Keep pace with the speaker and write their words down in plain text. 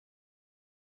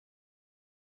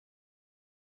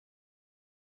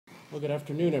Well, good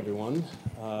afternoon, everyone.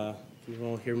 If you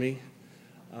all hear me.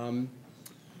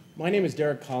 My name is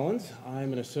Derek Collins.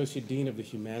 I'm an Associate Dean of the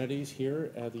Humanities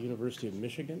here at the University of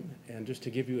Michigan. And just to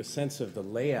give you a sense of the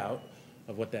layout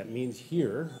of what that means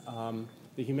here,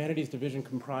 the Humanities Division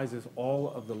comprises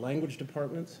all of the language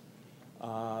departments,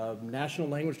 national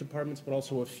language departments, but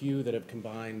also a few that have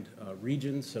combined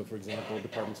regions. So, for example,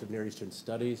 departments of Near Eastern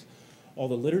Studies, all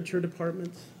the literature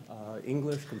departments,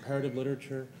 English, comparative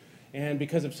literature, and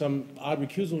because of some odd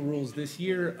recusal rules this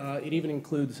year, it even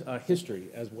includes history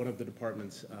as one of the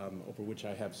departments over which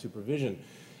I have supervision.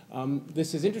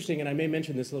 This is interesting, and I may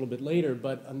mention this a little bit later,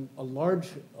 but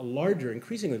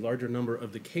increasingly larger number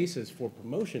of the cases for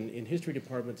promotion in history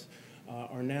departments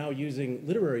are now using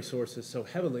literary sources so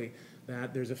heavily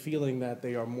that there's a feeling that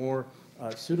they are more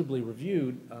suitably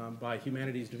reviewed by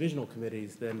humanities divisional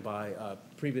committees than by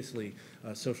previously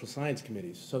social science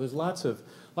committees. So there's lots of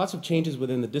changes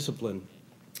within the discipline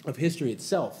of history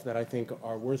itself that I think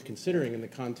are worth considering in the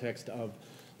context of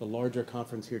the larger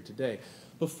conference here today.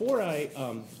 Before I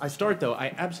start, though,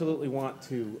 I absolutely want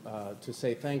to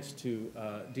say thanks to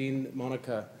Dean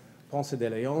Monica Ponce de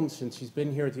Leon. Since she's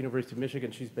been here at the University of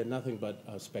Michigan, she's been nothing but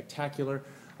spectacular.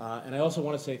 And I also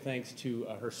want to say thanks to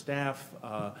her staff,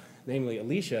 namely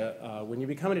Alicia. When you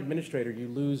become an administrator, you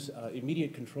lose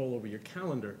immediate control over your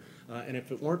calendar. And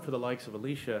if it weren't for the likes of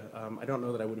Alicia, I don't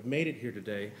know that I would have made it here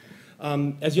today.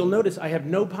 As you'll notice, I have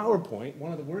no PowerPoint.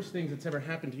 One of the worst things that's ever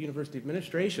happened to university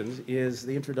administrations is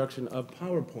the introduction of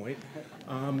PowerPoint.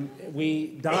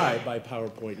 We die by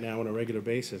PowerPoint now on a regular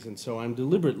basis, and so I'm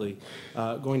deliberately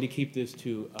going to keep this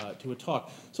to a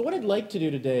talk. So what I'd like to do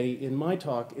today in my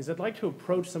talk is I'd like to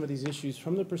approach some of these issues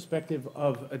from the perspective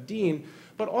of a dean,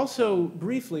 but also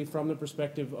briefly from the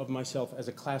perspective of myself as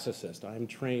a classicist. I'm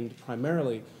trained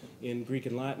primarily in Greek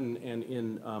and Latin and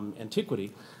in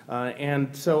antiquity.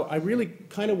 And so I really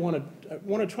kind of want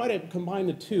to try to combine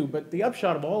the two, but the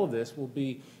upshot of all of this will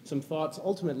be some thoughts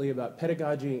ultimately about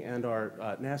pedagogy and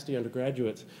our nasty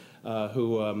undergraduates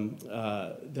that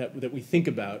we think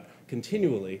about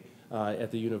continually at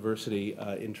the university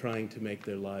in trying to make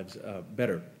their lives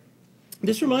better.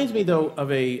 This reminds me, though,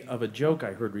 of a joke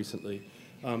I heard recently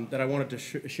that I wanted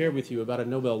to share with you about a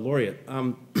Nobel laureate.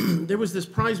 There was this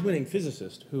prize-winning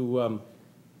physicist who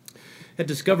had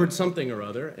discovered something or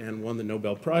other and won the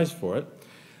Nobel Prize for it.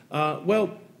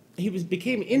 Well, he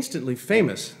became instantly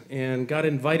famous and got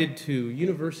invited to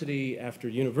university after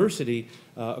university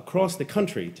across the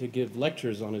country to give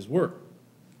lectures on his work.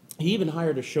 He even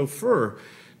hired a chauffeur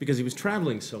because he was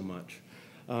traveling so much.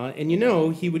 And you know,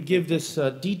 he would give this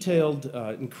detailed,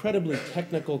 incredibly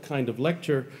technical kind of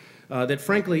lecture that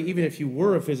frankly, even if you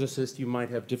were a physicist, you might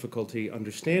have difficulty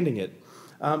understanding it.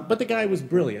 But the guy was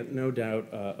brilliant, no doubt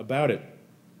about it.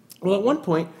 Well, at one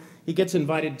point, he gets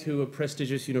invited to a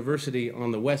prestigious university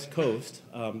on the West Coast.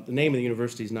 The name of the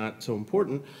university is not so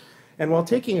important. And while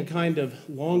taking a kind of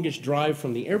longish drive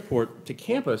from the airport to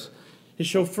campus, his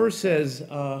chauffeur says,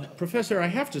 "Professor, I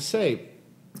have to say,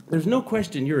 there's no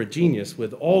question you're a genius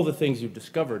with all the things you've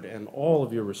discovered and all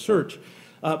of your research.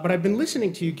 But I've been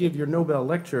listening to you give your Nobel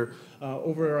lecture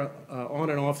on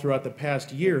and off throughout the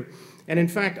past year. And in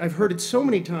fact, I've heard it so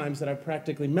many times that I've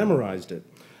practically memorized it,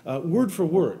 word for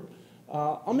word.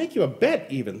 I'll make you a bet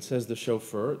even," says the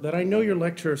chauffeur, "that I know your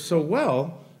lecture so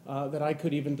well that I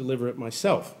could even deliver it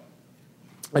myself.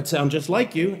 I'd sound just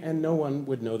like you, and no one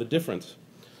would know the difference."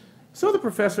 So the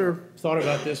professor thought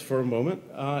about this for a moment,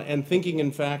 and thinking,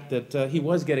 in fact, that he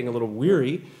was getting a little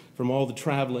weary from all the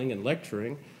traveling and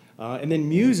lecturing, and then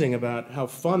musing about how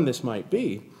fun this might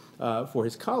be for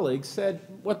his colleagues, said,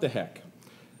 "What the heck?"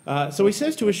 So he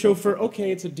says to his chauffeur, "Okay,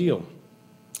 it's a deal.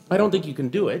 I don't think you can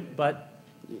do it, but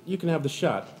you can have the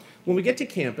shot. When we get to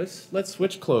campus, let's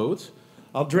switch clothes.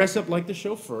 I'll dress up like the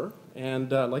chauffeur,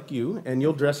 and like you, and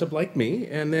you'll dress up like me,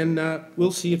 and then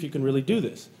we'll see if you can really do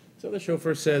this." So the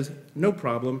chauffeur says, "No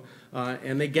problem,"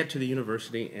 and they get to the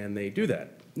university, and they do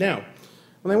that. Now,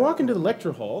 when they walk into the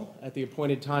lecture hall at the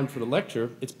appointed time for the lecture,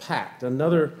 it's packed,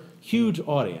 another huge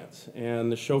audience.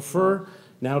 And the chauffeur,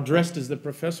 now dressed as the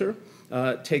professor,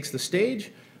 takes the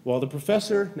stage, while the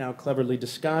professor, now cleverly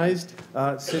disguised,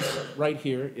 sits right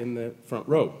here in the front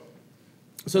row.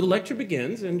 So the lecture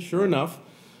begins, and sure enough,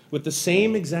 with the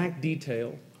same exact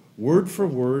detail, word for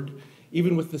word,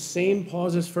 even with the same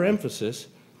pauses for emphasis,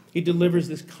 he delivers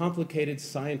this complicated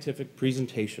scientific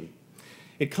presentation.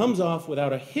 It comes off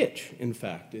without a hitch, in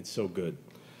fact, it's so good.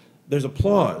 There's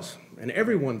applause, and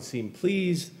everyone seemed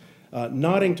pleased,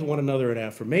 nodding to one another in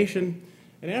affirmation.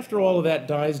 And after all of that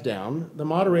dies down, the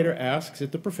moderator asks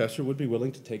if the professor would be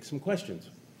willing to take some questions.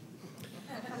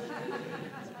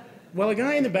 well, a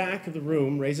guy in the back of the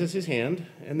room raises his hand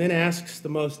and then asks the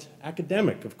most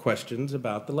academic of questions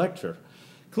about the lecture.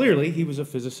 Clearly, he was a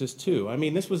physicist too. I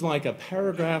mean, this was like a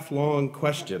paragraph-long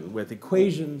question with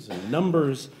equations and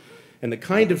numbers and the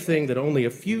kind of thing that only a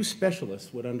few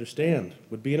specialists would understand,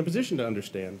 would be in a position to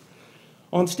understand.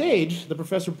 On stage, the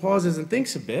professor pauses and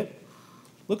thinks a bit,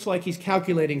 looks like he's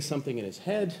calculating something in his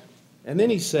head, and then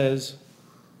he says,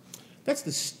 "That's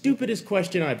the stupidest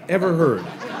question I've ever heard."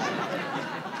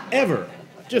 Ever.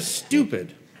 Just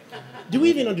stupid. Do we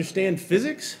even understand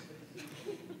physics?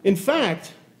 In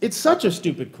fact, it's such a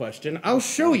stupid question, I'll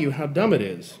show you how dumb it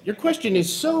is. Your question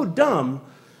is so dumb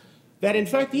that, in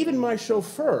fact, even my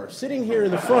chauffeur, sitting here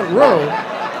in the front row,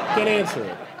 can answer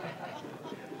it.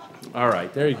 All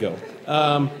right, there you go.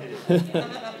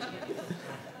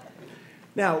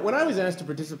 Now, when I was asked to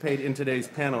participate in today's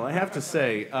panel, I have to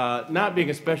say, not being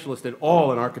a specialist at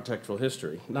all in architectural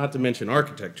history, not to mention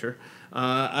architecture,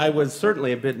 I was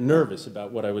certainly a bit nervous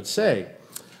about what I would say.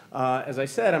 As I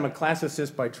said, I'm a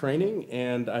classicist by training,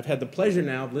 and I've had the pleasure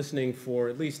now of listening for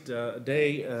at least a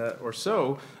day or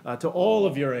so to all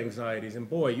of your anxieties. And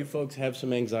boy, you folks have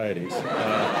some anxieties.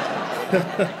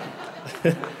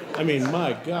 I mean,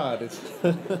 my God. It's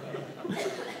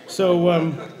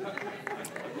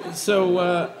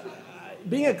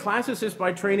being a classicist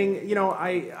by training, you know,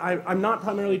 I'm not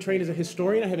primarily trained as a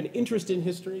historian. I have an interest in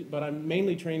history, but I'm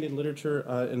mainly trained in literature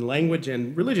and language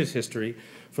and religious history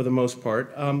for the most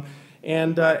part.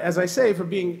 As I say, for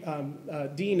being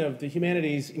Dean of the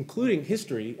Humanities, including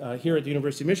history, here at the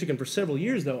University of Michigan for several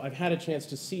years, though, I've had a chance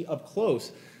to see up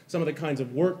close some of the kinds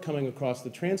of work coming across the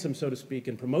transom, so to speak,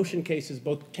 in promotion cases,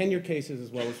 both tenure cases as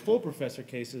well as full professor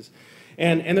cases.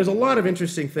 And there's a lot of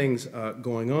interesting things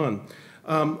going on.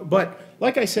 But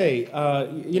like I say,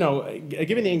 you know,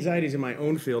 given the anxieties in my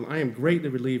own field, I am greatly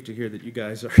relieved to hear that you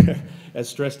guys are as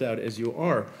stressed out as you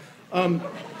are.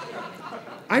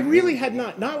 I really had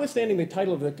not, notwithstanding the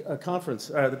title of the conference,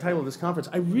 the title of this conference,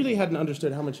 I really hadn't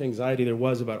understood how much anxiety there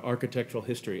was about architectural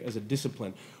history as a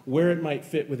discipline, where it might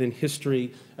fit within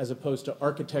history as opposed to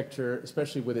architecture,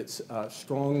 especially with its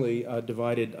strongly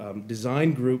divided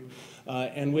design group,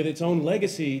 and with its own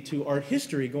legacy to art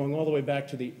history going all the way back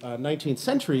to the 19th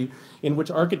century, in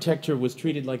which architecture was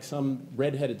treated like some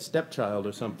red-headed stepchild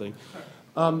or something.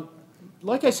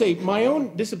 Like I say, my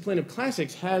own discipline of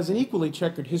classics has an equally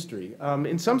checkered history,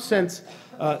 in some sense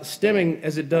stemming,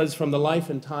 as it does, from the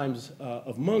life and times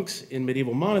of monks in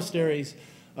medieval monasteries,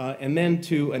 and then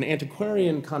to an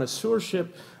antiquarian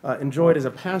connoisseurship enjoyed as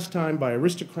a pastime by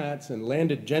aristocrats and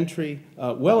landed gentry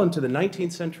well into the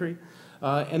 19th century,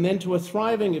 and then to a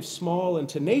thriving, if small and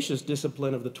tenacious,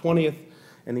 discipline of the 20th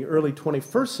and the early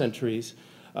 21st centuries,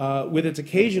 with its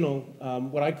occasional,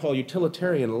 what I call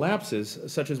utilitarian lapses,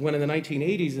 such as when in the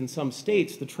 1980s in some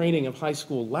states the training of high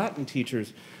school Latin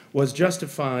teachers was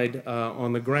justified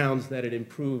on the grounds that it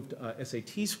improved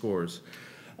SAT scores.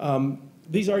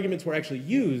 These arguments were actually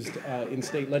used in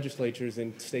state legislatures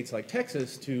in states like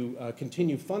Texas to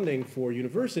continue funding for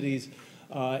universities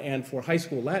and for high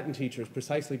school Latin teachers,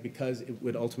 precisely because it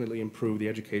would ultimately improve the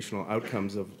educational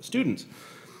outcomes of students.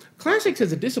 Classics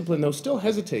as a discipline, though, still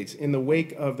hesitates in the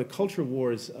wake of the culture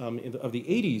wars of the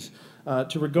 80s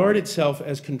to regard itself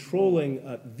as controlling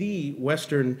the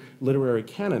Western literary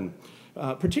canon,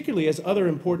 particularly as other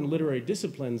important literary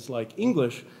disciplines like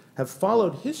English have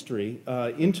followed history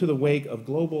into the wake of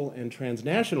global and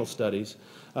transnational studies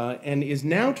and is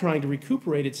now trying to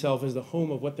recuperate itself as the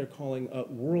home of what they're calling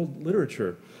world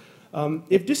literature.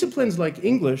 If disciplines like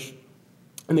English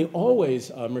and the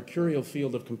always mercurial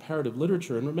field of comparative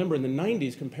literature, and remember in the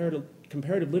 90s,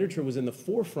 comparative literature was in the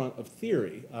forefront of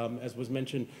theory, as was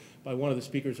mentioned by one of the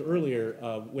speakers earlier,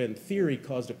 when theory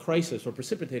caused a crisis or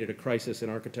precipitated a crisis in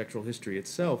architectural history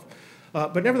itself.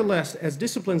 But nevertheless, as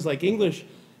disciplines like English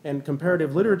and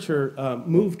comparative literature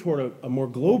move toward a more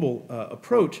global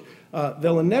approach,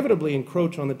 they'll inevitably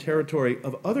encroach on the territory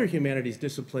of other humanities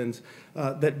disciplines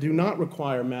that do not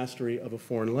require mastery of a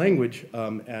foreign language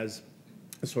as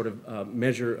a sort of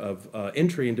measure of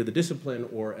entry into the discipline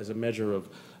or as a measure of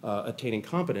attaining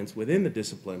competence within the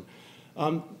discipline.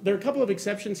 There are a couple of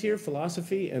exceptions here,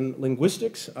 philosophy and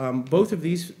linguistics. Both of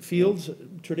these fields,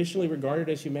 traditionally regarded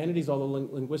as humanities, although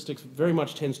linguistics very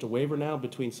much tends to waver now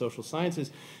between social sciences,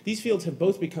 these fields have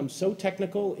both become so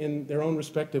technical in their own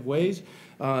respective ways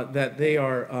that they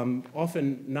are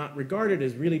often not regarded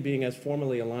as really being as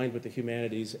formally aligned with the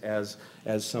humanities as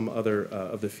some other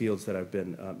of the fields that I've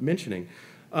been mentioning.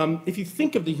 If you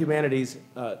think of the humanities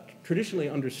traditionally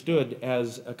understood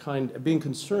as a kind of being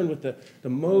concerned with the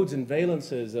modes and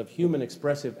valences of human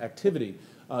expressive activity,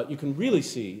 you can really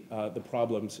see the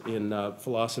problems in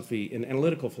philosophy, in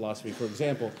analytical philosophy, for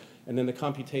example, and then the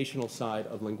computational side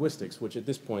of linguistics, which at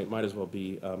this point might as well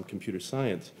be computer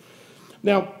science.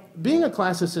 Now, being a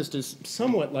classicist is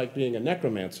somewhat like being a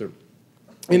necromancer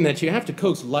in that you have to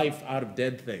coax life out of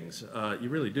dead things. You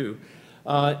really do.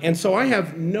 And so I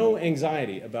have no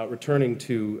anxiety about returning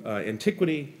to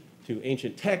antiquity, to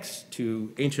ancient texts,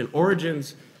 to ancient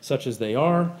origins, such as they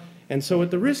are. And so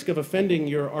at the risk of offending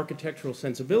your architectural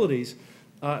sensibilities,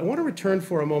 I want to return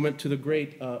for a moment to the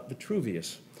great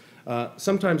Vitruvius,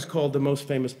 sometimes called the most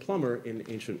famous plumber in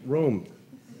ancient Rome.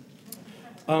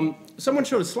 Someone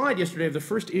showed a slide yesterday of the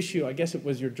first issue, I guess it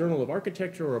was your Journal of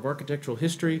Architecture or of Architectural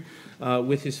History,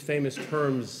 with his famous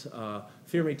terms,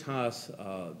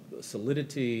 firmitas,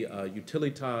 solidity,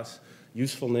 utilitas,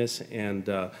 usefulness, and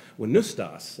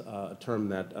venustas, a term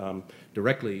that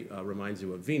directly reminds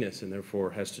you of Venus and therefore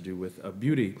has to do with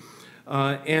beauty.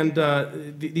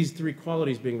 These three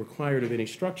qualities being required of any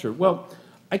structure. Well,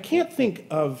 I can't think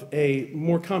of a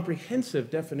more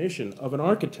comprehensive definition of an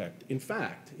architect, in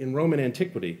fact, in Roman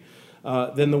antiquity,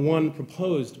 than the one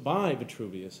proposed by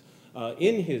Vitruvius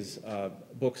in his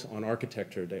books on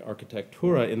architecture, De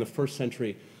Architectura, in the 1st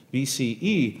century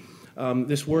BCE.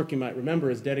 This work, you might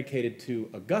remember, is dedicated to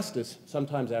Augustus,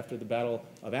 sometimes after the Battle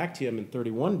of Actium in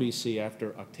 31 BC,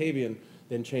 after Octavian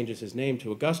then changes his name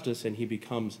to Augustus, and he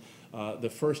becomes the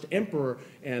first emperor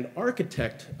and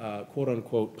architect, quote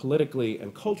unquote, politically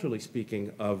and culturally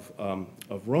speaking, of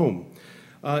Rome.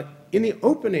 In the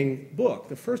opening book,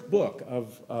 the first book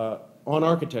on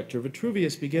architecture,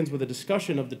 Vitruvius begins with a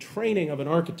discussion of the training of an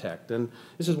architect, and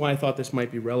this is why I thought this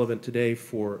might be relevant today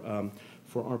for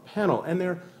our panel. And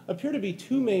there appear to be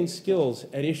two main skills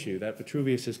at issue that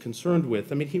Vitruvius is concerned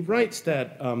with. I mean, he writes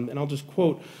that, and I'll just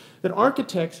quote, that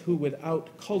architects who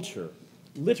without culture,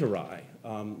 literi,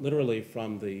 literally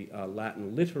from the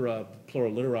Latin litera,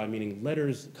 plural literi, meaning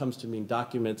letters, comes to mean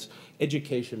documents,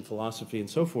 education, philosophy, and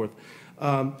so forth.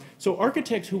 So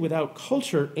architects who without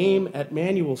culture aim at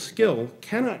manual skill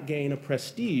cannot gain a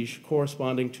prestige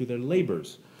corresponding to their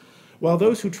labors, while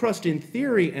those who trust in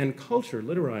theory and culture,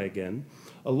 literi again,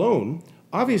 alone,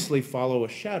 obviously follow a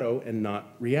shadow and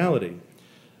not reality.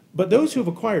 But those who have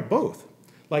acquired both,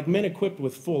 like men equipped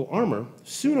with full armor,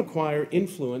 soon acquire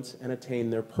influence and attain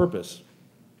their purpose.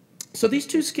 So these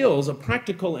two skills, a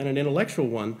practical and an intellectual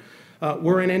one,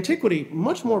 were in antiquity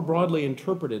much more broadly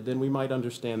interpreted than we might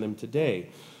understand them today.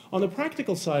 On the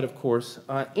practical side, of course,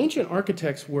 ancient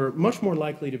architects were much more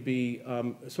likely to be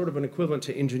sort of an equivalent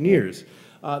to engineers.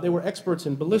 They were experts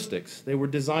in ballistics. They were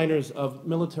designers of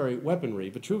military weaponry.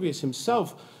 Vitruvius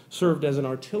himself served as an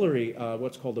artillery,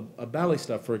 what's called a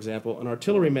ballista, for example, an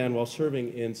artilleryman while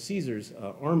serving in Caesar's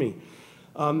army.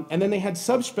 And then they had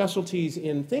subspecialties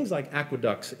in things like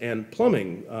aqueducts and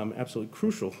plumbing, absolutely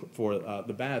crucial for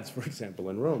the baths, for example,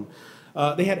 in Rome.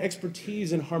 They had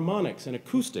expertise in harmonics and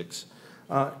acoustics.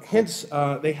 Hence,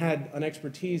 they had an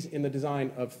expertise in the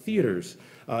design of theaters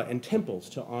and temples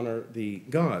to honor the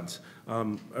gods,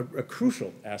 a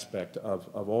crucial aspect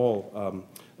of all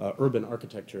urban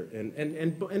architecture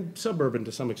and suburban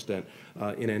to some extent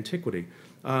in antiquity.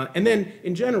 And then,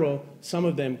 in general, some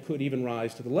of them could even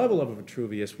rise to the level of a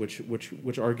Vitruvius, which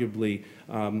arguably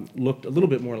looked a little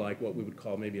bit more like what we would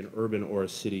call maybe an urban or a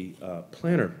city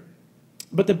planner.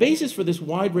 But the basis for this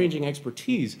wide-ranging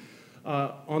expertise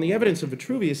on the evidence of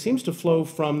Vitruvius seems to flow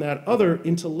from that other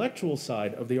intellectual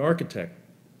side of the architect.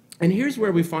 And here's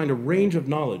where we find a range of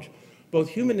knowledge, both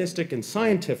humanistic and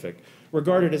scientific,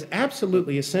 regarded as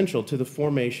absolutely essential to the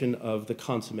formation of the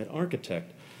consummate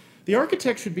architect. The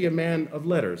architect should be a man of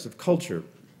letters, of culture,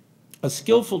 a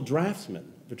skillful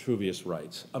draftsman, Vitruvius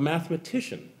writes, a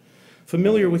mathematician,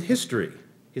 familiar with history,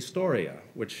 historia,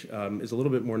 which is a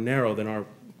little bit more narrow than our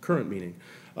current meaning,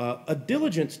 a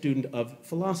diligent student of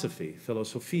philosophy,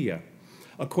 philosophia,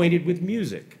 acquainted with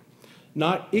music,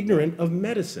 not ignorant of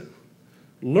medicine,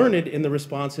 learned in the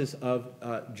responses of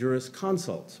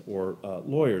jurisconsults, or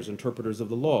lawyers, interpreters of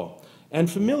the law, and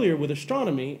familiar with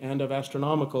astronomy and of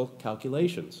astronomical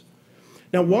calculations.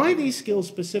 Now, why these skills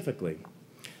specifically?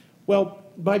 Well,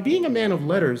 by being a man of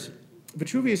letters,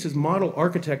 Vitruvius's model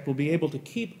architect will be able to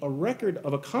keep a record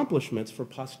of accomplishments for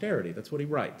posterity. That's what he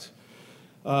writes.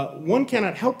 One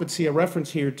cannot help but see a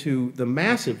reference here to the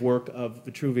massive work of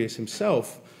Vitruvius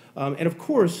himself. And of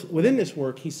course, within this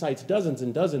work, he cites dozens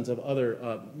and dozens of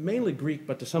other, mainly Greek,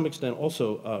 but to some extent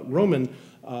also Roman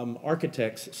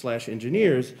architects /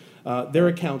 engineers, their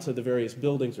accounts of the various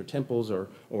buildings or temples or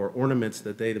ornaments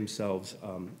that they themselves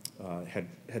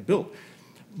had built.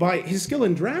 By his skill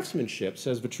in draftsmanship,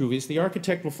 says Vitruvius, the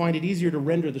architect will find it easier to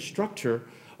render the structure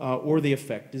or the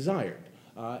effect desired.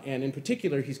 And in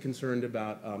particular, he's concerned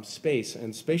about space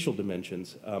and spatial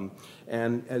dimensions.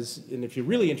 And if you're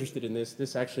really interested in this,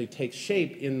 this actually takes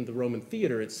shape in the Roman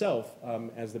theater itself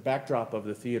as the backdrop of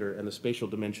the theater, and the spatial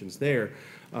dimensions there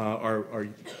are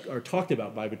talked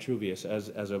about by Vitruvius as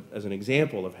an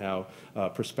example of how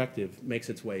perspective makes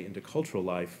its way into cultural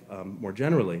life more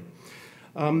generally.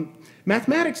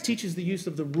 Mathematics teaches the use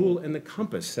of the rule and the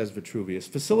compass, says Vitruvius,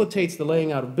 facilitates the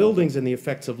laying out of buildings and the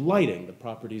effects of lighting, the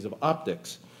properties of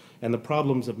optics, and the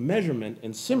problems of measurement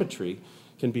and symmetry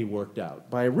can be worked out.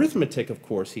 By arithmetic, of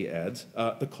course, he adds,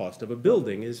 the cost of a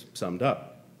building is summed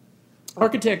up.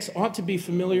 Architects ought to be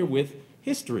familiar with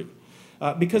history,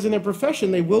 because in their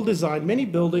profession they will design many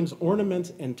buildings,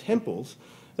 ornaments, and temples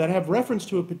that have reference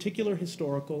to a particular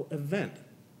historical event.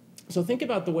 So think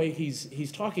about the way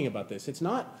he's talking about this. It's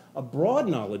not a broad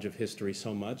knowledge of history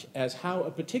so much as how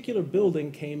a particular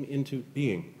building came into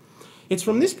being. It's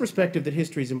from this perspective that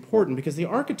history is important, because the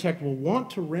architect will want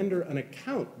to render an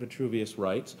account, Vitruvius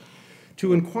writes,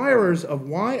 to inquirers of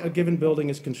why a given building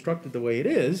is constructed the way it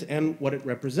is and what it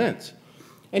represents.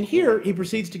 And here he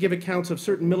proceeds to give accounts of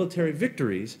certain military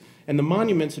victories and the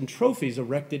monuments and trophies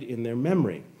erected in their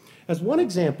memory. As one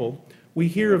example, we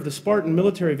hear of the Spartan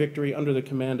military victory under the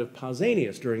command of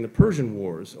Pausanias during the Persian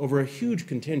Wars over a huge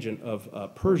contingent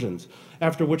of Persians,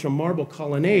 after which a marble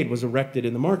colonnade was erected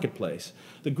in the marketplace.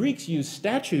 The Greeks used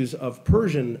statues of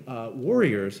Persian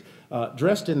warriors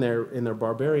dressed in their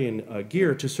barbarian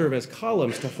gear to serve as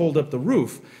columns to hold up the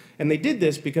roof. And they did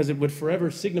this because it would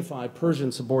forever signify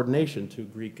Persian subordination to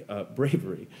Greek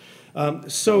bravery.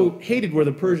 So hated were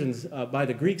the Persians by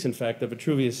the Greeks, in fact, that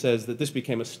Vitruvius says that this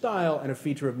became a style and a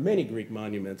feature of many Greek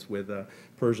monuments, with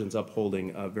Persians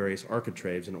upholding various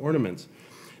architraves and ornaments.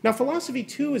 Now, philosophy,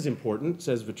 too, is important,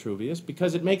 says Vitruvius,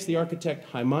 because it makes the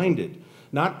architect high-minded,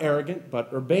 not arrogant,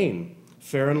 but urbane,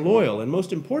 fair and loyal. And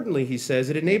most importantly, he says,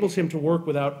 it enables him to work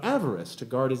without avarice, to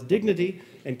guard his dignity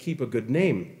and keep a good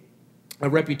name, a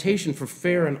reputation for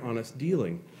fair and honest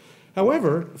dealing.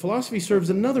 However, philosophy serves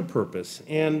another purpose,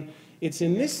 and it's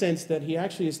in this sense that he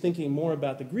actually is thinking more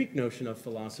about the Greek notion of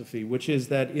philosophy, which is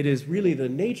that it is really the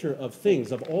nature of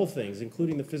things, of all things,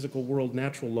 including the physical world,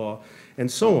 natural law, and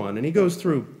so on. And he goes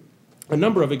through a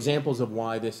number of examples of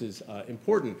why this is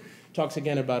important. Talks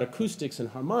again about acoustics and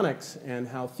harmonics, and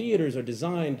how theaters are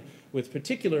designed with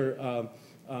particular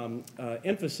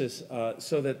emphasis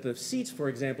so that the seats, for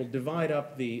example, divide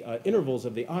up the intervals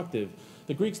of the octave.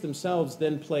 The Greeks themselves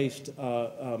then placed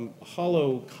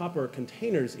hollow copper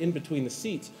containers in between the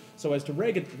seats so as to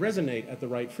resonate at the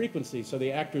right frequency, so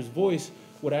the actor's voice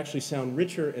would actually sound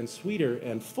richer and sweeter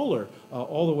and fuller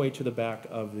all the way to the back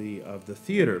of the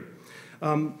theater.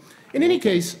 In any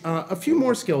case, a few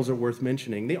more skills are worth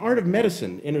mentioning. The art of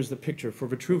medicine enters the picture for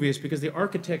Vitruvius because the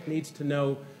architect needs to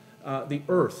know the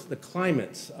earth, the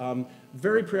climates,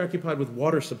 very preoccupied with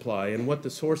water supply and what the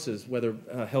sources, whether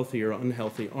healthy or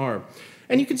unhealthy, are.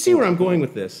 And you can see where I'm going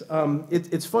with this.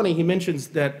 It's funny, he mentions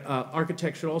that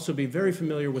architects should also be very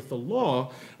familiar with the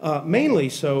law, mainly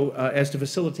so as to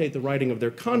facilitate the writing of their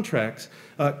contracts.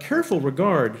 Careful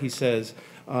regard, he says,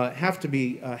 has to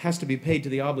be paid to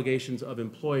the obligations of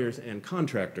employers and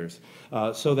contractors,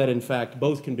 so that in fact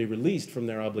both can be released from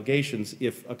their obligations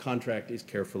if a contract is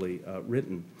carefully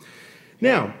written.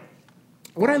 Now,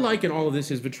 what I like in all of this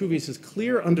is Vitruvius's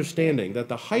clear understanding that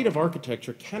the height of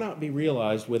architecture cannot be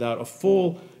realized without a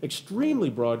full, extremely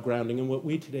broad grounding in what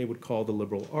we today would call the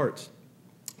liberal arts.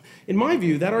 In my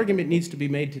view, that argument needs to be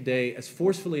made today as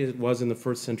forcefully as it was in the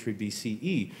 1st century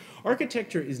BCE.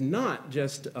 Architecture is not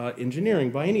just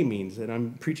engineering by any means, and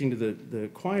I'm preaching to the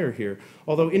choir here,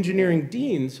 although engineering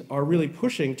deans are really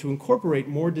pushing to incorporate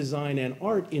more design and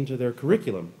art into their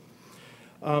curriculum,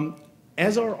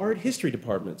 as are art history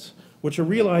departments, which are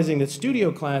realizing that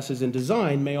studio classes in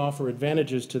design may offer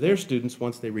advantages to their students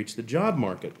once they reach the job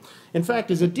market. In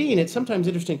fact, as a dean, it's sometimes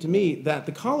interesting to me that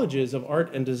the colleges of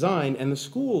art and design and the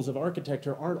schools of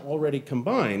architecture aren't already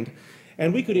combined,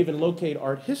 and we could even locate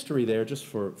art history there just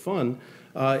for fun,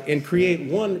 and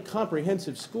create one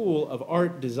comprehensive school of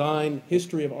art, design,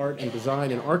 history of art and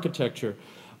design and architecture.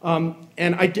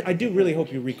 And I do really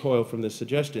hope you recoil from this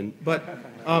suggestion, but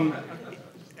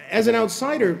as an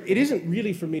outsider, it isn't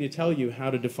really for me to tell you how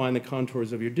to define the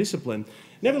contours of your discipline.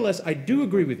 Nevertheless, I do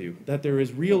agree with you that there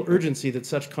is real urgency that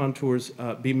such contours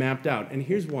be mapped out, and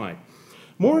here's why.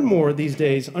 More and more these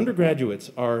days,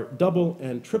 undergraduates are double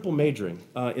and triple majoring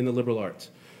in the liberal arts.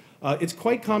 It's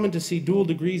quite common to see dual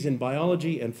degrees in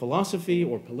biology and philosophy,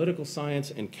 or political science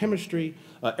and chemistry.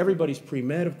 Everybody's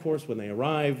pre-med, of course, when they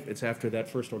arrive. It's after that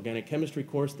first organic chemistry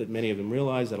course that many of them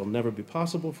realize that'll never be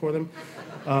possible for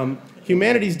them.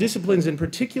 Humanities disciplines in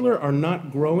particular are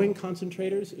not growing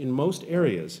concentrators in most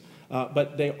areas,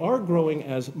 but they are growing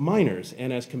as minors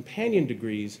and as companion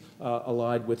degrees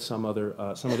allied with some other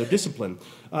discipline.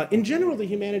 In general, the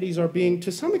humanities are being,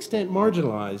 to some extent,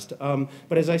 marginalized,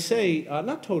 but as I say,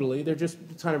 not totally, they're just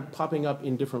kind of popping up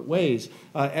in different ways,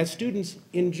 as students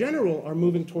in general are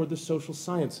moving toward the social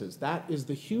sciences. That is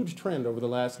the huge trend over the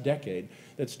last decade,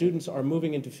 that students are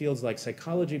moving into fields like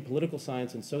psychology, political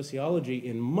science, and sociology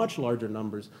in much larger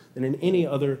numbers than in any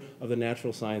other of the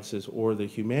natural sciences or the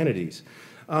humanities.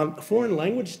 Foreign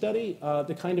language study,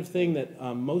 the kind of thing that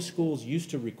most schools used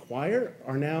to require,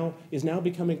 is now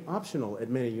becoming optional at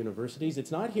many universities.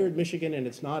 It's not here at Michigan, and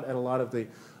it's not at a lot of the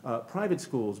private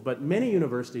schools, but many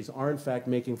universities are in fact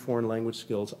making foreign language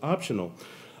skills optional.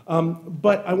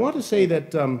 But I want to say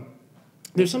that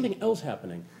there's something else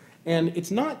happening. And it's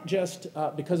not just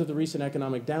because of the recent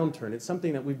economic downturn. It's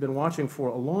something that we've been watching for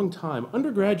a long time.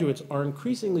 Undergraduates are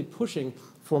increasingly pushing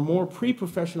for more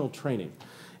pre-professional training,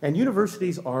 and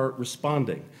universities are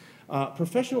responding.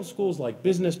 Professional schools like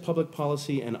business, public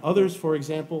policy, and others, for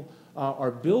example, are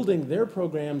building their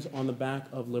programs on the back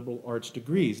of liberal arts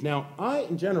degrees. Now, I,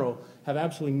 in general, have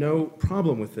absolutely no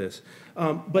problem with this,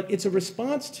 but it's a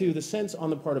response to the sense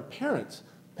on the part of parents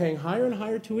paying higher and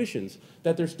higher tuitions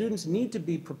that their students need to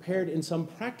be prepared in some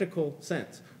practical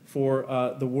sense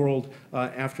for the world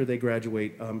after they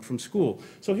graduate from school.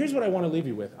 So here's what I want to leave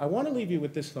you with. I want to leave you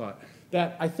with this thought,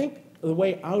 that I think the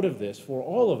way out of this for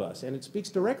all of us, and it speaks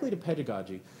directly to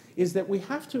pedagogy, is that we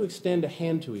have to extend a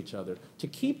hand to each other to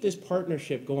keep this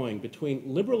partnership going between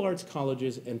liberal arts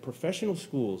colleges and professional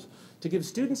schools, to give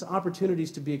students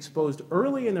opportunities to be exposed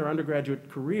early in their undergraduate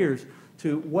careers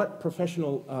to what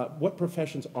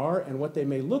professions are and what they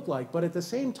may look like, but at the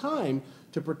same time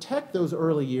to protect those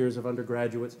early years of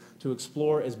undergraduates to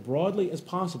explore as broadly as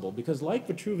possible. Because like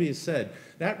Vitruvius said,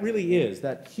 that really is,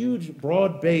 that huge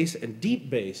broad base and deep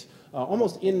base,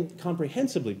 almost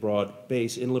incomprehensibly broad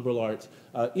base in liberal arts,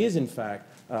 is in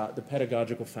fact the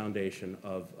pedagogical foundation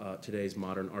of today's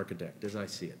modern architect, as I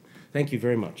see it. Thank you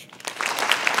very much.